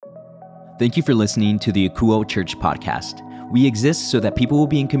Thank you for listening to the Akuo Church podcast. We exist so that people will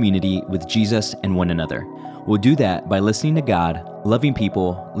be in community with Jesus and one another. We'll do that by listening to God, loving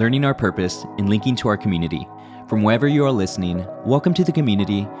people, learning our purpose, and linking to our community. From wherever you are listening, welcome to the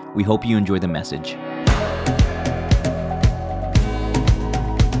community. We hope you enjoy the message.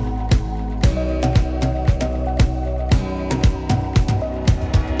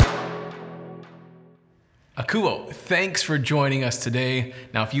 Akuo, thanks for joining us today.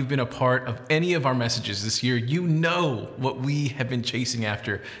 Now, if you've been a part of any of our messages this year, you know what we have been chasing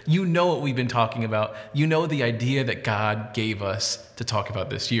after. You know what we've been talking about. You know the idea that God gave us to talk about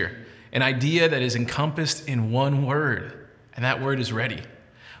this year. An idea that is encompassed in one word, and that word is ready.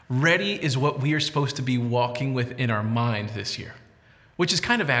 Ready is what we are supposed to be walking with in our mind this year, which is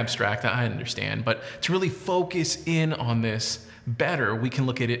kind of abstract, I understand, but to really focus in on this better, we can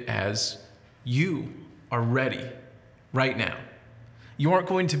look at it as you are ready right now. You aren't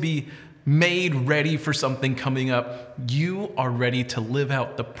going to be made ready for something coming up. You are ready to live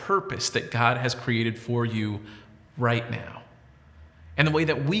out the purpose that God has created for you right now. And the way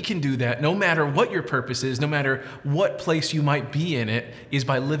that we can do that, no matter what your purpose is, no matter what place you might be in it, is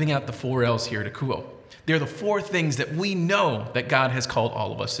by living out the 4 L's here at Akuo. They're the 4 things that we know that God has called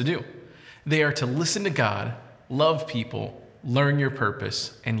all of us to do. They are to listen to God, love people, learn your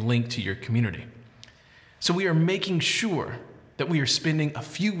purpose, and link to your community. So we are making sure that we are spending a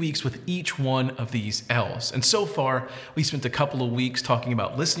few weeks with each one of these L's. And so far, we spent a couple of weeks talking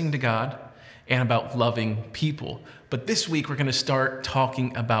about listening to God and about loving people. But this week, we're going to start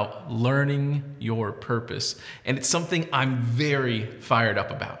talking about learning your purpose. And it's something I'm very fired up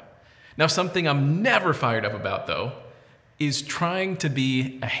about. Now, something I'm never fired up about, though, is trying to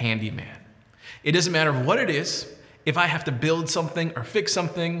be a handyman. It doesn't matter what it is. If I have to build something or fix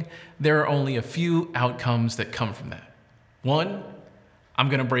something, there are only a few outcomes that come from that. 1, I'm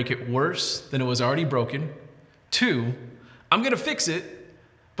going to break it worse than it was already broken. 2, I'm going to fix it,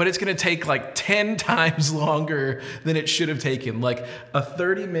 but it's going to take like 10 times longer than it should have taken. Like a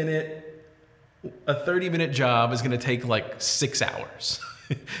 30-minute job is going to take like 6 hours.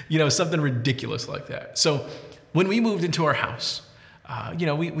 Something ridiculous like that. So when we moved into our house,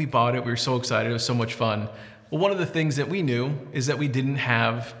 we bought it. We were so excited. It was so much fun. Well, one of the things that we knew is that we didn't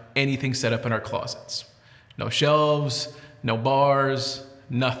have anything set up in our closets. No shelves, no bars,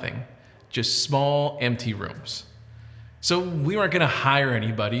 nothing. Just small, empty rooms. So we weren't going to hire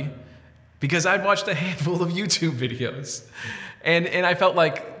anybody because I'd watched a handful of YouTube videos. And I felt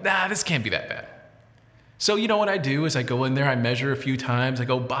like, this can't be that bad. So you know what I do is I go in there, I measure a few times, I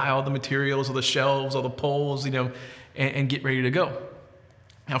go buy all the materials, all the shelves, all the poles, and get ready to go.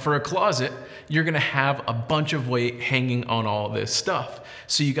 Now, for a closet, you're going to have a bunch of weight hanging on all this stuff.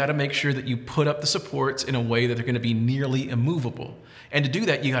 So you got to make sure that you put up the supports in a way that they're going to be nearly immovable. And to do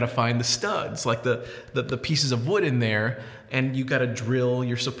that, you got to find the studs, like the pieces of wood in there, and you got to drill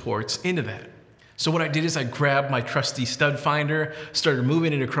your supports into that. So what I did is I grabbed my trusty stud finder, started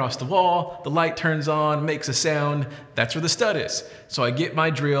moving it across the wall. The light turns on, makes a sound. That's where the stud is. So I get my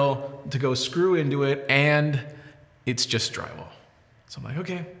drill to go screw into it, and it's just drywall. So I'm like,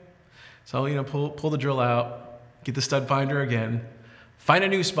 okay. So, pull the drill out, get the stud finder again, find a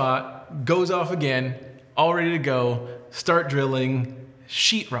new spot, goes off again, all ready to go, start drilling,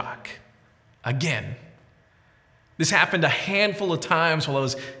 sheetrock again. This happened a handful of times while I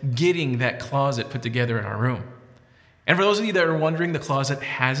was getting that closet put together in our room. And for those of you that are wondering, the closet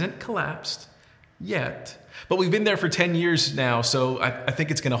hasn't collapsed yet, but we've been there for 10 years now, so I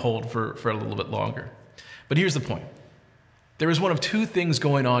think it's going to hold for a little bit longer. But here's the point. There was one of 2 things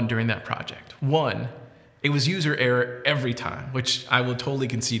going on during that project. 1, it was user error every time, which I will totally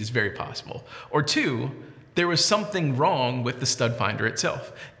concede is very possible. Or 2, there was something wrong with the stud finder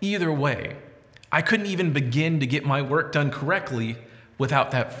itself. Either way, I couldn't even begin to get my work done correctly without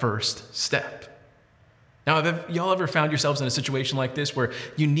that first step. Now, have y'all ever found yourselves in a situation like this where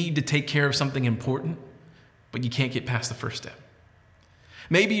you need to take care of something important, but you can't get past the first step?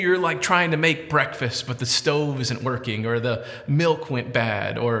 Maybe you're like trying to make breakfast, but the stove isn't working, or the milk went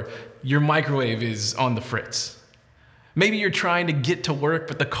bad, or your microwave is on the fritz. Maybe you're trying to get to work,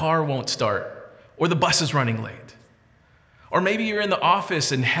 but the car won't start, or the bus is running late. Or maybe you're in the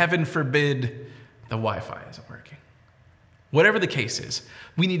office and heaven forbid, the Wi-Fi isn't working. Whatever the case is,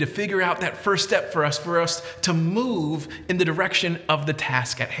 we need to figure out that first step for us to move in the direction of the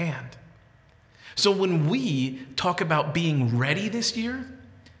task at hand. So when we talk about being ready this year,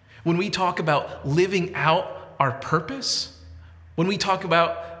 when we talk about living out our purpose, when we talk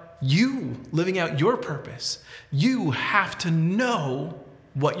about you living out your purpose, you have to know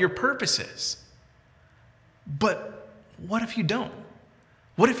what your purpose is. But what if you don't?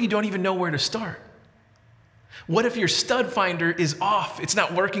 What if you don't even know where to start? What if your stud finder is off, it's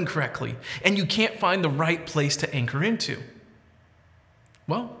not working correctly, and you can't find the right place to anchor into?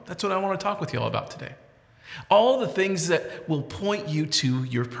 Well, that's what I want to talk with you all about today. All the things that will point you to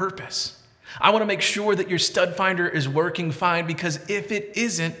your purpose. I want to make sure that your stud finder is working fine, because if it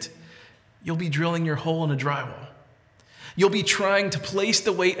isn't, you'll be drilling your hole in a drywall. You'll be trying to place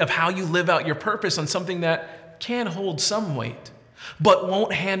the weight of how you live out your purpose on something that can hold some weight, but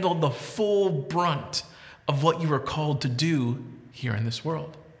won't handle the full brunt of what you are called to do here in this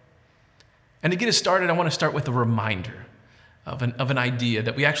world. And to get us started, I want to start with a reminder of an idea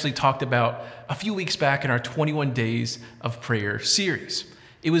that we actually talked about a few weeks back in our 21 Days of Prayer series.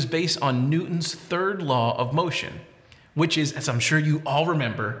 It was based on Newton's third law of motion, which is, as I'm sure you all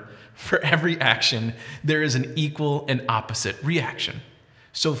remember, for every action, there is an equal and opposite reaction.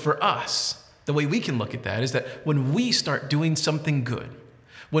 So for us, the way we can look at that is that when we start doing something good,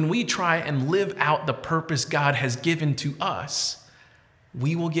 when we try and live out the purpose God has given to us,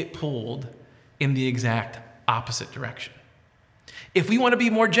 we will get pulled in the exact opposite direction. If we want to be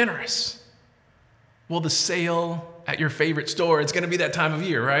more generous, well, the sale at your favorite store, it's going to be that time of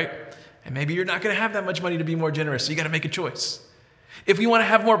year, right? And maybe you're not going to have that much money to be more generous, so you got to make a choice. If we want to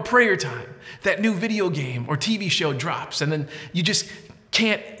have more prayer time, that new video game or TV show drops, and then you just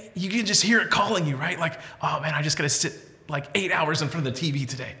can't, you can just hear it calling you, right? Like, oh man, I just got to sit like 8 hours in front of the TV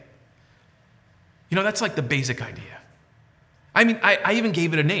today. You know, that's like the basic idea. I mean, I even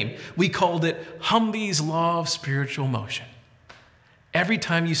gave it a name. We called it Humvee's Law of Spiritual Motion. Every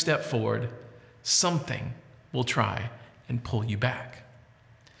time you step forward, something will try and pull you back.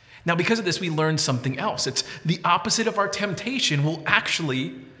 Now, because of this, we learned something else. It's the opposite of our temptation will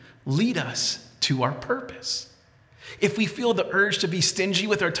actually lead us to our purpose. If we feel the urge to be stingy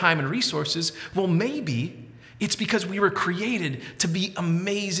with our time and resources, well, maybe it's because we were created to be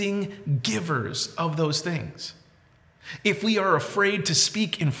amazing givers of those things. If we are afraid to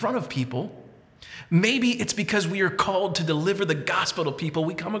speak in front of people, maybe it's because we are called to deliver the gospel to people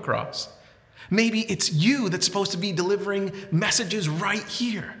we come across. Maybe it's you that's supposed to be delivering messages right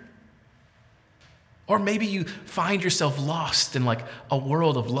here. Or maybe you find yourself lost in like a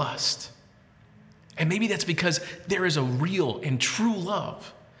world of lust. And maybe that's because there is a real and true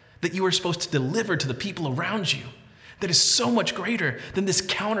love that you are supposed to deliver to the people around you that is so much greater than this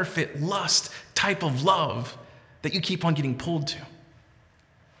counterfeit lust type of love that you keep on getting pulled to.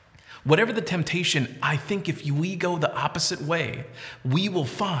 Whatever the temptation, I think if we go the opposite way, we will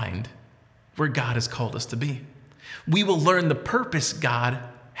find where God has called us to be. We will learn the purpose God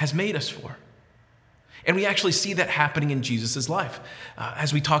has made us for. And we actually see that happening in Jesus' life.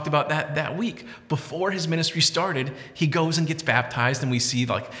 As we talked about that week, before his ministry started, he goes and gets baptized, and we see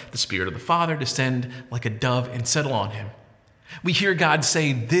like the Spirit of the Father descend like a dove and settle on him. We hear God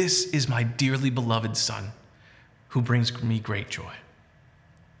say, "This is my dearly beloved Son, who brings me great joy."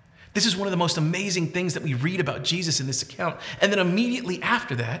 This is one of the most amazing things that we read about Jesus in this account. And then immediately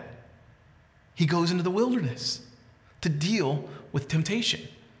after that, he goes into the wilderness to deal with temptation.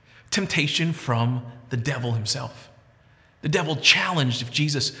 Temptation from the devil himself. The devil challenged if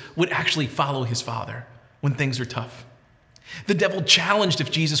Jesus would actually follow his Father when things are tough. The devil challenged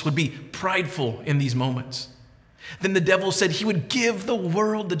if Jesus would be prideful in these moments. Then the devil said he would give the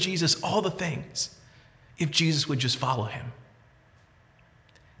world to Jesus, all the things, if Jesus would just follow him.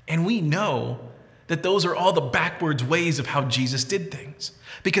 And we know that those are all the backwards ways of how Jesus did things,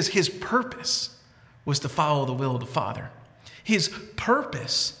 because his purpose was to follow the will of the Father. His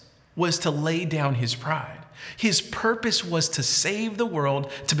purpose was to lay down his pride. His purpose was to save the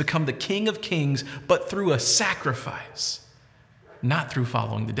world, to become the King of Kings, but through a sacrifice, not through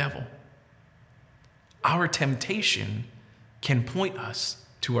following the devil. Our temptation can point us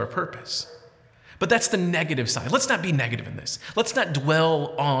to our purpose. But that's the negative side. Let's not be negative in this. Let's not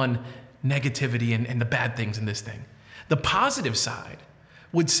dwell on negativity and the bad things in this thing. The positive side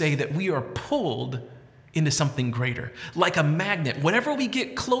would say that we are pulled into something greater. Like a magnet, whatever we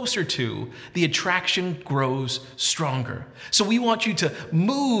get closer to, the attraction grows stronger. So we want you to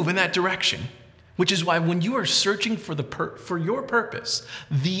move in that direction, which is why when you are searching for your purpose,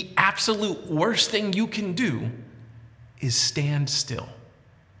 the absolute worst thing you can do is stand still.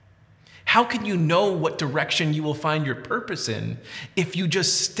 How can you know what direction you will find your purpose in if you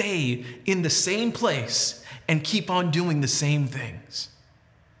just stay in the same place and keep on doing the same things?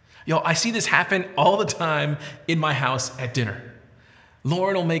 I see this happen all the time in my house at dinner.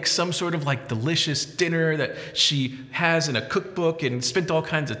 Lauren will make some sort of like delicious dinner that she has in a cookbook and spent all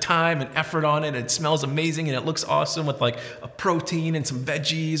kinds of time and effort on it. And it smells amazing and it looks awesome with like a protein and some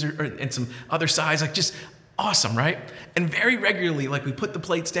veggies and some other sides, like just Awesome, right? And very regularly, like we put the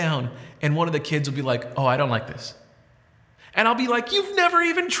plates down and one of the kids will be like, oh, I don't like this. And I'll be like, you've never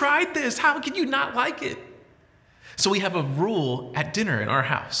even tried this. How can you not like it? So we have a rule at dinner in our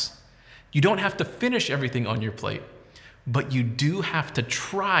house. You don't have to finish everything on your plate, but you do have to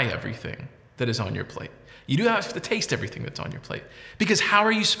try everything that is on your plate. You do have to taste everything that's on your plate. Because how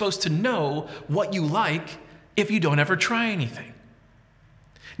are you supposed to know what you like if you don't ever try anything?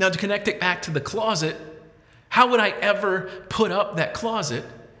 Now, to connect it back to the closet, how would I ever put up that closet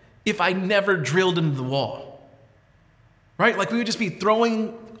if I never drilled into the wall? Right? Like we would just be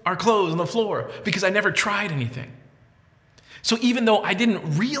throwing our clothes on the floor because I never tried anything. So even though I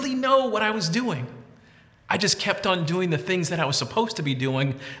didn't really know what I was doing, I just kept on doing the things that I was supposed to be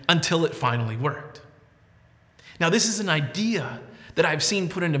doing until it finally worked. Now, this is an idea that I've seen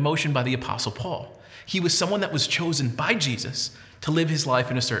put into motion by the Apostle Paul. He was someone that was chosen by Jesus to live his life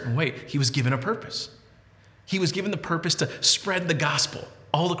in a certain way. He was given a purpose. He was given the purpose to spread the gospel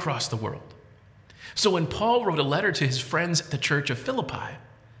all across the world. So when Paul wrote a letter to his friends at the church of Philippi,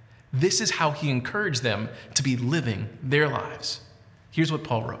 this is how he encouraged them to be living their lives. Here's what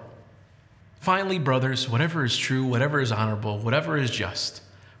Paul wrote. Finally, brothers, whatever is true, whatever is honorable, whatever is just,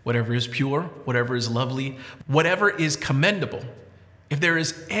 whatever is pure, whatever is lovely, whatever is commendable, if there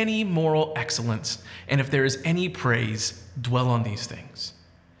is any moral excellence, and if there is any praise, dwell on these things.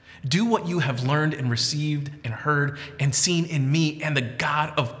 Do what you have learned and received and heard and seen in me, and the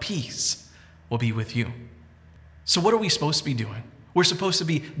God of peace will be with you. So what are we supposed to be doing? We're supposed to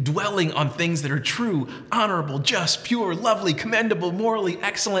be dwelling on things that are true, honorable, just, pure, lovely, commendable, morally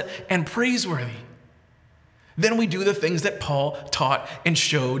excellent, and praiseworthy. Then we do the things that Paul taught and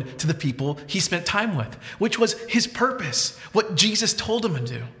showed to the people he spent time with, which was his purpose, what Jesus told him to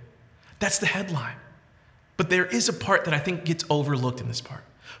do. That's the headline. But there is a part that I think gets overlooked in this part.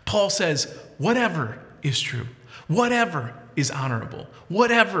 Paul says, whatever is true, whatever is honorable,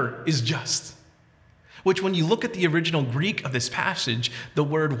 whatever is just. Which when you look at the original Greek of this passage, the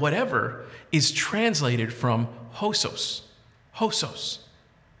word whatever is translated from hosos. Hosos.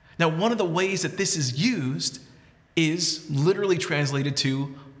 Now, one of the ways that this is used is literally translated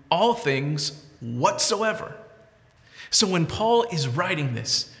to all things whatsoever. So when Paul is writing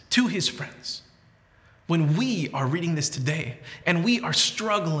this to his friends, when we are reading this today and we are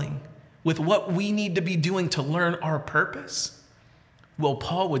struggling with what we need to be doing to learn our purpose, well,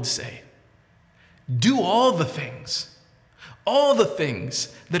 Paul would say, do all the things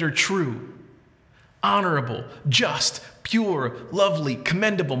that are true, honorable, just, pure, lovely,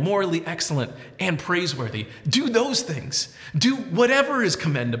 commendable, morally excellent, and praiseworthy. Do those things. Do whatever is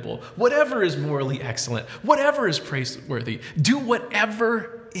commendable, whatever is morally excellent, whatever is praiseworthy. Do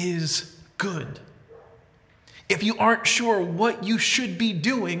whatever is good. If you aren't sure what you should be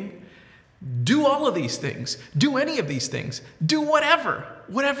doing, do all of these things. Do any of these things. Do whatever.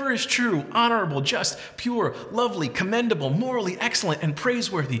 Whatever is true, honorable, just, pure, lovely, commendable, morally excellent, and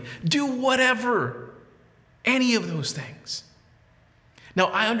praiseworthy. Do whatever. Any of those things. Now,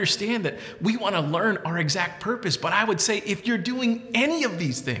 I understand that we want to learn our exact purpose, but I would say if you're doing any of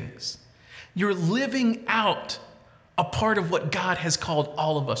these things, you're living out a part of what God has called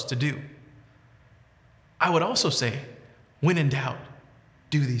all of us to do. I would also say, when in doubt,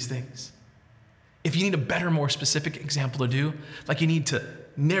 do these things. If you need a better, more specific example to do, like you need to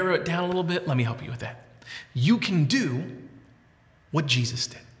narrow it down a little bit, let me help you with that. You can do what Jesus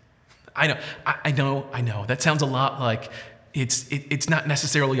did. I know. That sounds a lot like it's not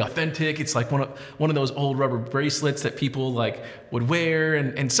necessarily authentic. It's like one of those old rubber bracelets that people like would wear,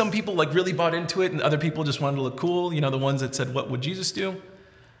 and some people like really bought into it, and other people just wanted to look cool. You know, the ones that said, "What would Jesus do?"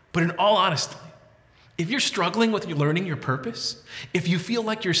 But in all honesty, if you're struggling with learning your purpose, if you feel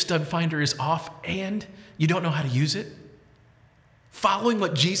like your stud finder is off and you don't know how to use it, following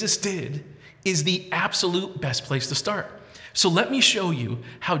what Jesus did is the absolute best place to start. So let me show you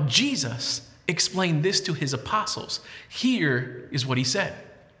how Jesus explained this to his apostles. Here is what he said.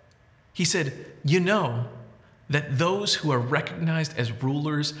 He said, you know that those who are recognized as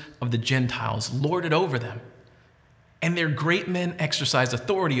rulers of the Gentiles lord it over them, and their great men exercise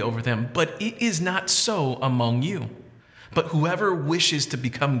authority over them, but it is not so among you. But whoever wishes to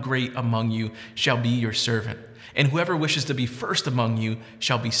become great among you shall be your servant. And whoever wishes to be first among you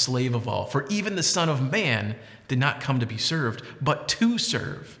shall be slave of all. For even the Son of Man did not come to be served, but to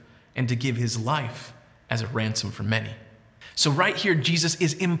serve and to give his life as a ransom for many. So right here, Jesus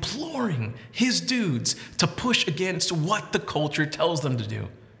is imploring his dudes to push against what the culture tells them to do.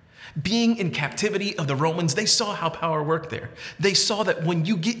 Being in captivity of the Romans, they saw how power worked there. They saw that when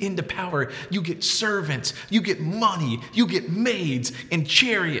you get into power, you get servants, you get money, you get maids and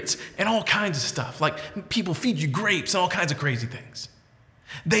chariots and all kinds of stuff. Like people feed you grapes and all kinds of crazy things.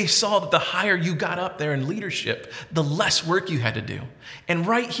 They saw that the higher you got up there in leadership, the less work you had to do. And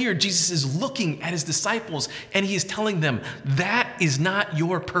right here, Jesus is looking at his disciples and he is telling them, that is not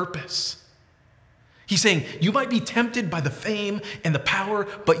your purpose. He's saying, you might be tempted by the fame and the power,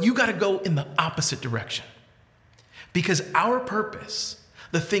 but you got to go in the opposite direction. Because our purpose,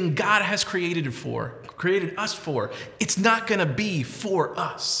 the thing God has created us for, it's not going to be for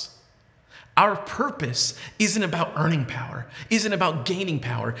us. Our purpose isn't about earning power, isn't about gaining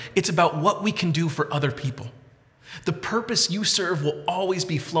power. It's about what we can do for other people. The purpose you serve will always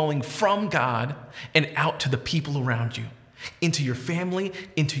be flowing from God and out to the people around you, into your family,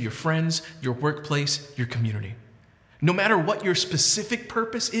 into your friends, your workplace, your community. No matter what your specific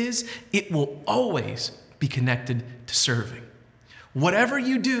purpose is, it will always be connected to serving. Whatever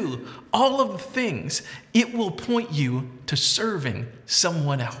you do, all of the things, it will point you to serving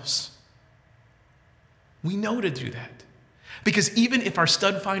someone else. We know to do that. Because even if our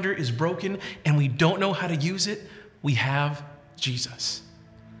stud finder is broken and we don't know how to use it, we have Jesus,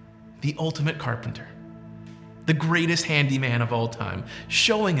 the ultimate carpenter, the greatest handyman of all time,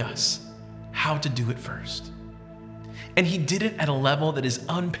 showing us how to do it first. And he did it at a level that is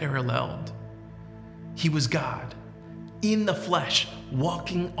unparalleled. He was God in the flesh,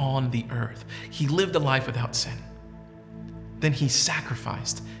 walking on the earth. He lived a life without sin. Then he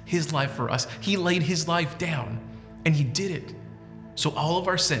sacrificed his life for us. He laid his life down, and he did it so all of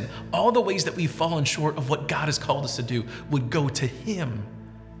our sin, all the ways that we've fallen short of what God has called us to do, would go to him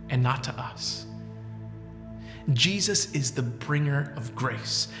and not to us. Jesus is the bringer of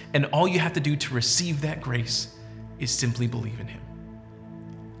grace, and all you have to do to receive that grace is simply believe in him.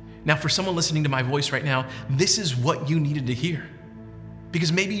 Now, for someone listening to my voice right now, this is what you needed to hear.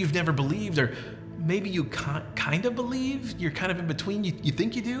 Because maybe you've never believed, or maybe you kind of believe, you're kind of in between, you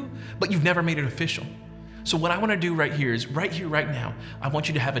think you do, but you've never made it official. So what I want to do right here is, right here, right now, I want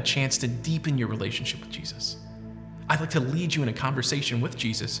you to have a chance to deepen your relationship with Jesus. I'd like to lead you in a conversation with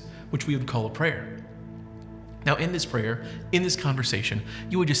Jesus, which we would call a prayer. Now, in this prayer, in this conversation,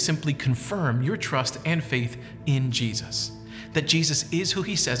 you would just simply confirm your trust and faith in Jesus, that Jesus is who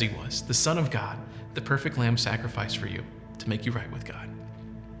he says he was, the Son of God, the perfect lamb sacrificed for you to make you right with God.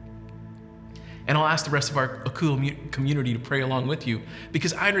 And I'll ask the rest of our Akuo community to pray along with you,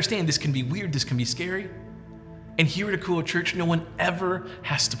 because I understand this can be weird, this can be scary. And here at Akuo Church, no one ever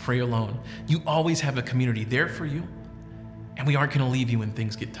has to pray alone. You always have a community there for you, and we aren't going to leave you when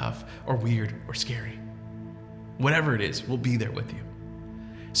things get tough or weird or scary. Whatever it is, we'll be there with you.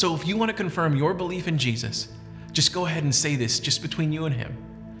 So if you want to confirm your belief in Jesus, just go ahead and say this just between you and him.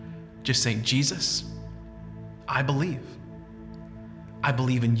 Just say, Jesus, I believe. I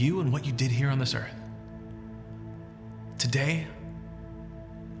believe in you and what you did here on this earth. Today,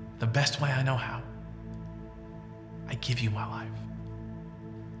 the best way I know how, I give you my life.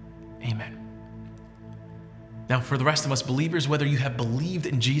 Amen. Now, for the rest of us believers, whether you have believed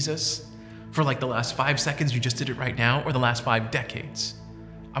in Jesus for like the last 5 seconds, you just did it right now, or the last 5 decades,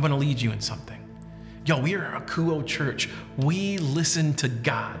 I'm going to lead you in something. Yo, we are Akuo Church. We listen to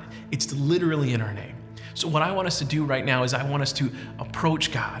God. It's literally in our name. So what I want us to do right now is I want us to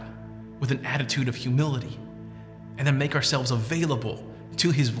approach God with an attitude of humility and then make ourselves available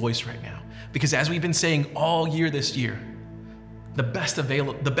to his voice right now. Because as we've been saying all year this year, the best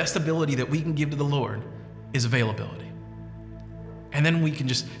ability that we can give to the Lord is availability. And then we can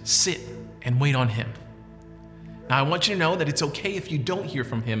just sit and wait on him. Now, I want you to know that it's okay if you don't hear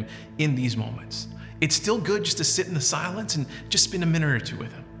from him in these moments. It's still good just to sit in the silence and just spend a minute or two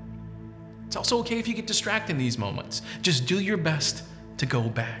with him. It's also okay if you get distracted in these moments. Just do your best to go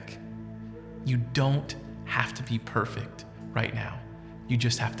back. You don't have to be perfect right now. You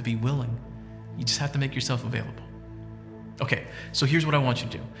just have to be willing. You just have to make yourself available. Okay, so here's what I want you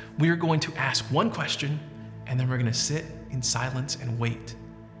to do. We're going to ask one question, and then we're going to sit in silence and wait.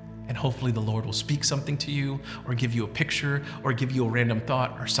 And hopefully the Lord will speak something to you, or give you a picture, or give you a random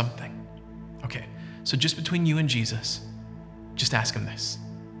thought or something. Okay, so just between you and Jesus, just ask him this.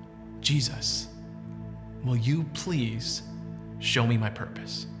 Jesus, will you please show me my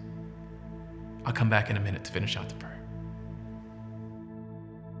purpose? I'll come back in a minute to finish out the prayer.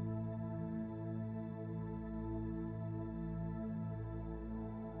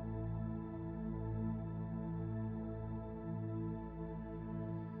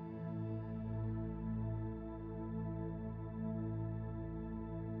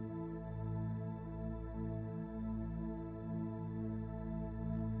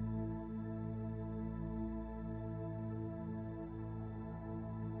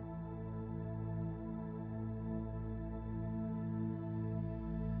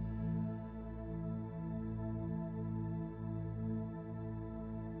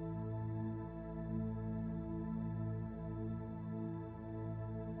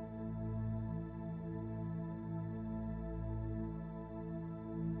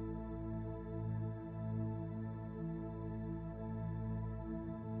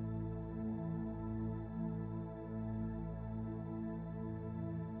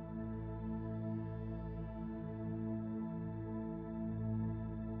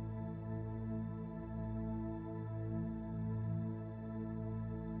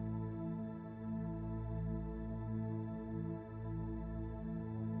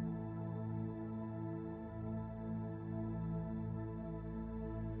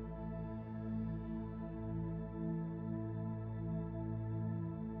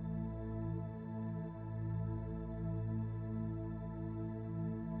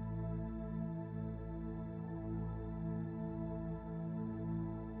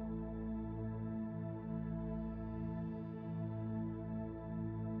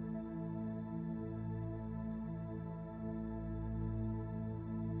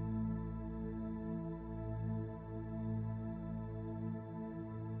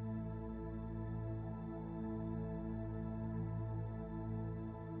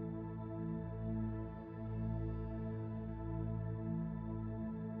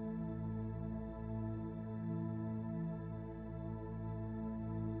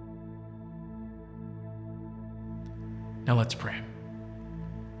 Now let's pray.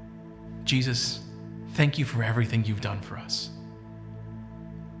 Jesus, thank you for everything you've done for us.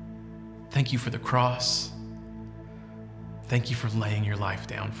 Thank you for the cross. Thank you for laying your life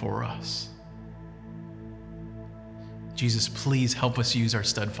down for us. Jesus, please help us use our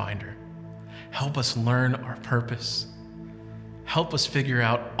stud finder. Help us learn our purpose. Help us figure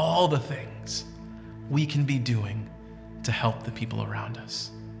out all the things we can be doing to help the people around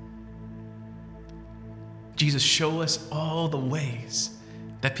us. Jesus, show us all the ways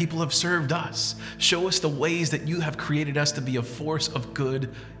that people have served us. Show us the ways that you have created us to be a force of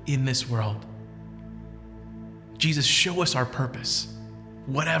good in this world. Jesus, show us our purpose,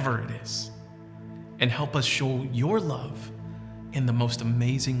 whatever it is, and help us show your love in the most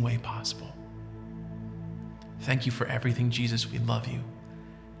amazing way possible. Thank you for everything, Jesus. We love you.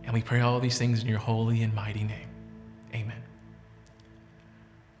 And we pray all these things in your holy and mighty name. Amen.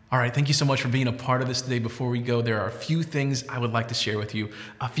 All right, thank you so much for being a part of this today. Before we go, there are a few things I would like to share with you,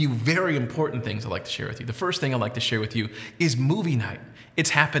 a few very important things I'd like to share with you. The first thing I'd like to share with you is movie night. It's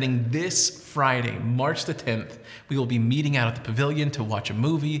happening this Friday, March the 10th. We will be meeting out at the pavilion to watch a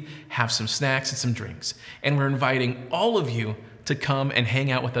movie, have some snacks and some drinks. And we're inviting all of you to come and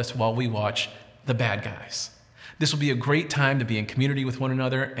hang out with us while we watch The Bad Guys. This will be a great time to be in community with one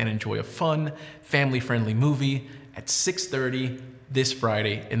another and enjoy a fun, family-friendly movie at 6:30 this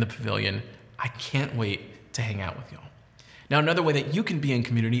Friday in the pavilion. I can't wait to hang out with y'all. Now, another way that you can be in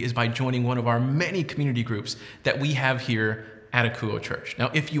community is by joining one of our many community groups that we have here at Akouo Church. Now,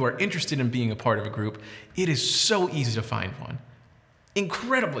 if you are interested in being a part of a group, it is so easy to find one.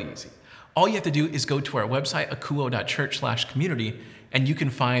 Incredibly easy. All you have to do is go to our website, akouo.church/community, and you can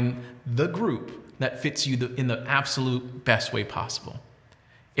find the group that fits you in the absolute best way possible.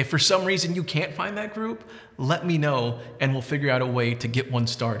 If for some reason you can't find that group, let me know and we'll figure out a way to get one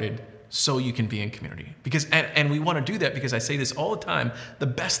started so you can be in community. And we want to do that because I say this all the time, the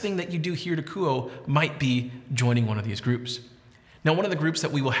best thing that you do here at Akouo might be joining one of these groups. Now, one of the groups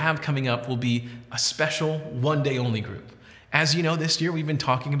that we will have coming up will be a special one-day only group. As you know, this year we've been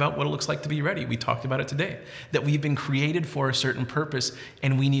talking about what it looks like to be ready. We talked about it today, that we've been created for a certain purpose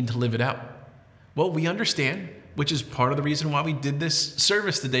and we need to live it out. Well, we understand, which is part of the reason why we did this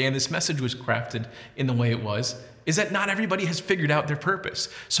service today and this message was crafted in the way it was, is that not everybody has figured out their purpose.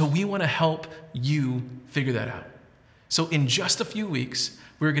 So we want to help you figure that out. So in just a few weeks,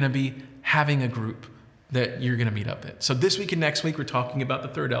 we're going to be having a group that you're going to meet up at. So this week and next week, we're talking about the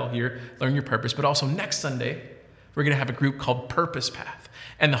third L here, learn your purpose, but also next Sunday, we're going to have a group called Purpose Path.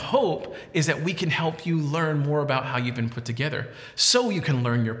 And the hope is that we can help you learn more about how you've been put together so you can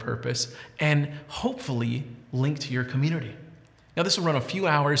learn your purpose and hopefully link to your community. Now, this will run a few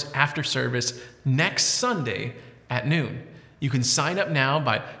hours after service next Sunday at noon. You can sign up now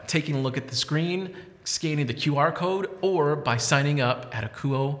by taking a look at the screen, scanning the QR code, or by signing up at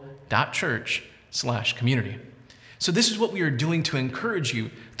akouo.church/community. So this is what we are doing to encourage you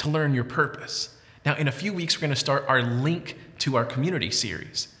to learn your purpose. Now, in a few weeks, we're going to start our Link to Our Community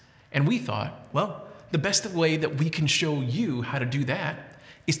series. And we thought, well, the best way that we can show you how to do that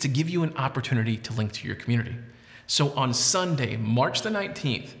is to give you an opportunity to link to your community. So on Sunday, March the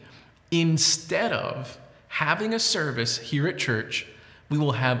 19th, instead of having a service here at church, we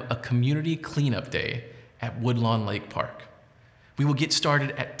will have a community cleanup day at Woodlawn Lake Park. We will get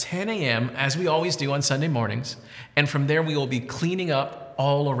started at 10 a.m., as we always do on Sunday mornings, and from there we will be cleaning up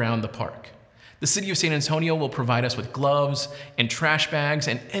all around the park. The City of San Antonio will provide us with gloves and trash bags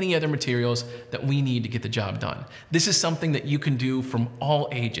and any other materials that we need to get the job done. This is something that you can do from all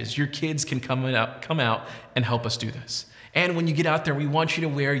ages. Your kids can come out and help us do this. And when you get out there, we want you to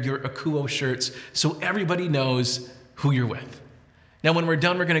wear your Akouo shirts so everybody knows who you're with. Now, when we're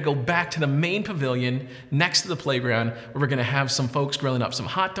done, we're going to go back to the main pavilion next to the playground where we're going to have some folks grilling up some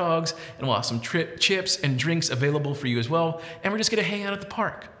hot dogs and we'll have some chips and drinks available for you as well. And we're just going to hang out at the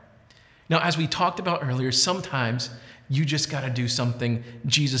park. Now, as we talked about earlier, sometimes you just got to do something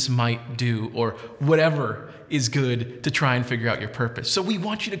Jesus might do or whatever is good to try and figure out your purpose. So we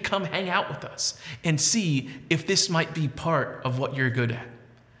want you to come hang out with us and see if this might be part of what you're good at.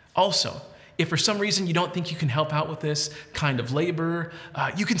 Also, if for some reason you don't think you can help out with this kind of labor,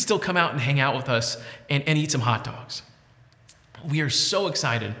 you can still come out and hang out with us and eat some hot dogs. We are so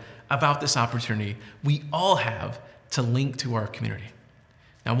excited about this opportunity we all have to link to our community.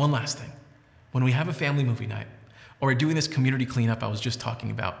 Now, one last thing. When we have a family movie night or doing this community cleanup I was just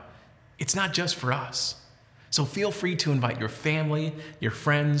talking about, it's not just for us. So feel free to invite your family, your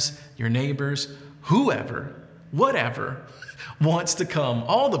friends, your neighbors, whoever, whatever wants to come,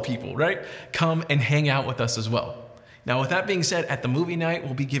 all the people, right? Come and hang out with us as well. Now, with that being said, at the movie night,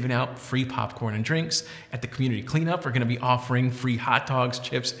 we'll be giving out free popcorn and drinks. At the community cleanup, we're going to be offering free hot dogs,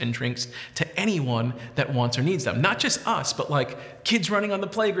 chips, and drinks to anyone that wants or needs them. Not just us, but like kids running on the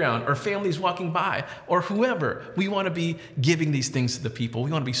playground or families walking by or whoever. We want to be giving these things to the people.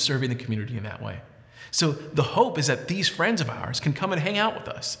 We want to be serving the community in that way. So the hope is that these friends of ours can come and hang out with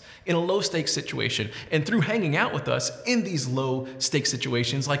us in a low stakes situation. And through hanging out with us in these low stakes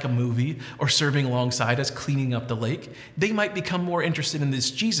situations like a movie or serving alongside us cleaning up the lake, they might become more interested in this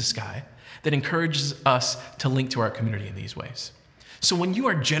Jesus guy that encourages us to link to our community in these ways. So when you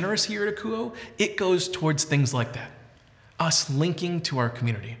are generous here at Akouo, it goes towards things like that. Us linking to our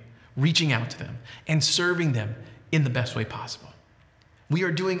community, reaching out to them, and serving them in the best way possible. We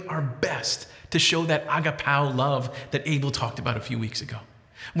are doing our best to show that agapao love that Abel talked about a few weeks ago.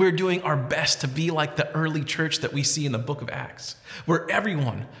 We're doing our best to be like the early church that we see in the book of Acts, where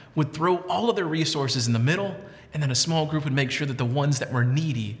everyone would throw all of their resources in the middle, and then a small group would make sure that the ones that were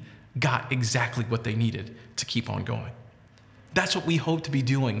needy got exactly what they needed to keep on going. That's what we hope to be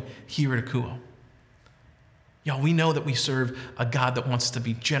doing here at Akouo. Y'all, we know that we serve a God that wants to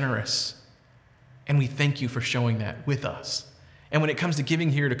be generous, and we thank you for showing that with us. And when it comes to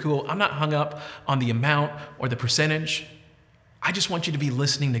giving here at Akouo, I'm not hung up on the amount or the percentage. I just want you to be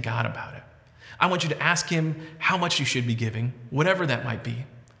listening to God about it. I want you to ask him how much you should be giving, whatever that might be.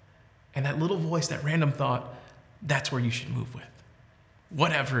 And that little voice, that random thought, that's where you should move with.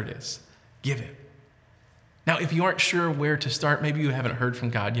 Whatever it is, give it. Now, if you aren't sure where to start, maybe you haven't heard from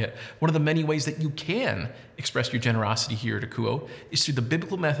God yet, one of the many ways that you can express your generosity here at Akouo is through the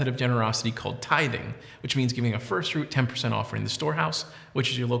biblical method of generosity called tithing, which means giving a first fruit 10% offering in the storehouse, which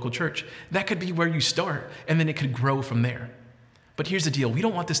is your local church. That could be where you start, and then it could grow from there. But here's the deal. We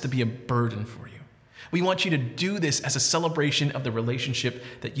don't want this to be a burden for you. We want you to do this as a celebration of the relationship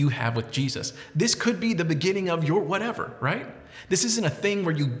that you have with Jesus. This could be the beginning of your whatever, right? This isn't a thing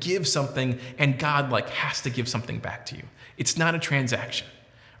where you give something and God has to give something back to you. It's not a transaction.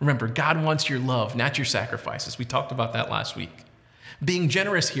 Remember, God wants your love, not your sacrifices. We talked about that last week. Being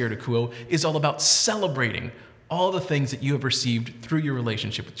generous here at Akouo is all about celebrating all the things that you have received through your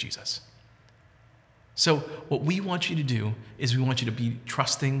relationship with Jesus. So what we want you to do is we want you to be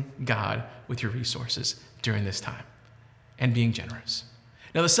trusting God with your resources during this time and being generous.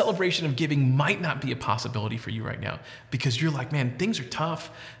 Now, the celebration of giving might not be a possibility for you right now because you're like, man, things are tough.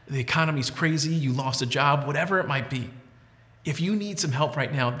 The economy's crazy. You lost a job, whatever it might be. If you need some help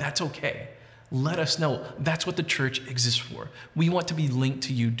right now, that's okay. Let us know. That's what the church exists for. We want to be linked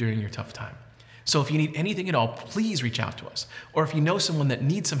to you during your tough time. So if you need anything at all, please reach out to us. Or if you know someone that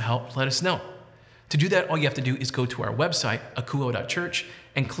needs some help, let us know. To do that, all you have to do is go to our website, akouo.church,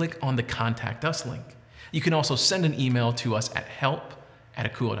 and click on the Contact Us link. You can also send an email to us at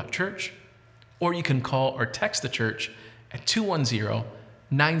help@akouo.church, or you can call or text the church at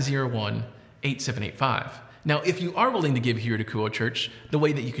 210-901-8785. Now, if you are willing to give here at Akouo Church, the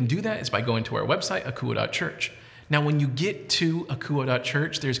way that you can do that is by going to our website, akouo.church. Now, when you get to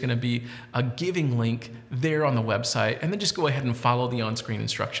akouo.church, there's going to be a giving link there on the website, and then just go ahead and follow the on-screen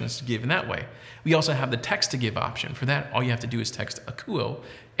instructions to give in that way. We also have the text to give option. For that, all you have to do is text Akouo,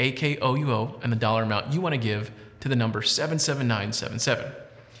 A-K-O-U-O, and the dollar amount you want to give to the number 77977.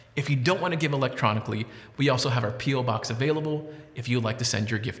 If you don't want to give electronically, we also have our P.O. Box available if you would like to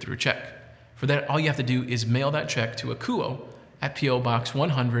send your gift through check. For that, all you have to do is mail that check to Akouo at P.O. Box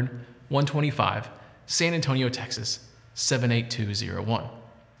 100, 125, San Antonio, Texas, 78201.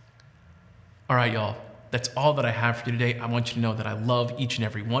 All right, y'all, that's all that I have for you today. I want you to know that I love each and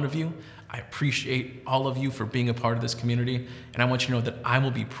every one of you. I appreciate all of you for being a part of this community, and I want you to know that I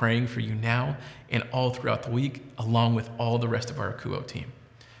will be praying for you now and all throughout the week, along with all the rest of our Akouo team.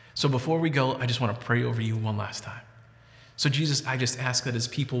 So before we go, I just want to pray over you one last time. So Jesus, I just ask that as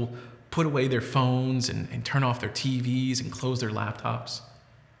people put away their phones and turn off their TVs and close their laptops,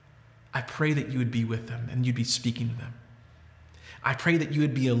 I pray that you would be with them and you'd be speaking to them. I pray that you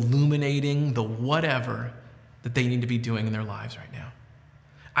would be illuminating the whatever that they need to be doing in their lives right now.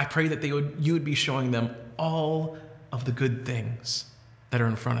 I pray that you would be showing them all of the good things that are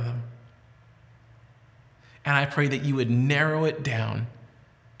in front of them. And I pray that you would narrow it down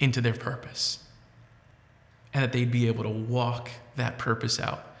into their purpose and that they'd be able to walk that purpose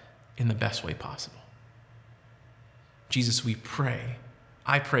out in the best way possible. Jesus, we pray.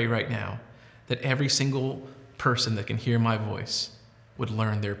 I pray right now that every single person that can hear my voice would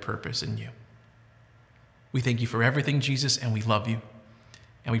learn their purpose in you. We thank you for everything, Jesus, and we love you.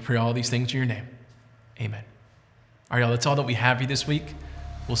 And we pray all these things in your name. Amen. All right, y'all, that's all that we have for you this week.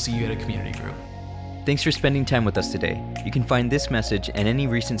 We'll see you at a community group. Thanks for spending time with us today. You can find this message and any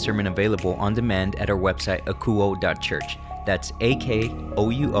recent sermon available on demand at our website, akuo.church. That's akouo.church.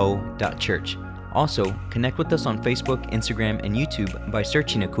 Also, connect with us on Facebook, Instagram, and YouTube by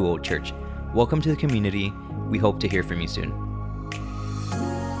searching Akuo Church. Welcome to the community. We hope to hear from you soon.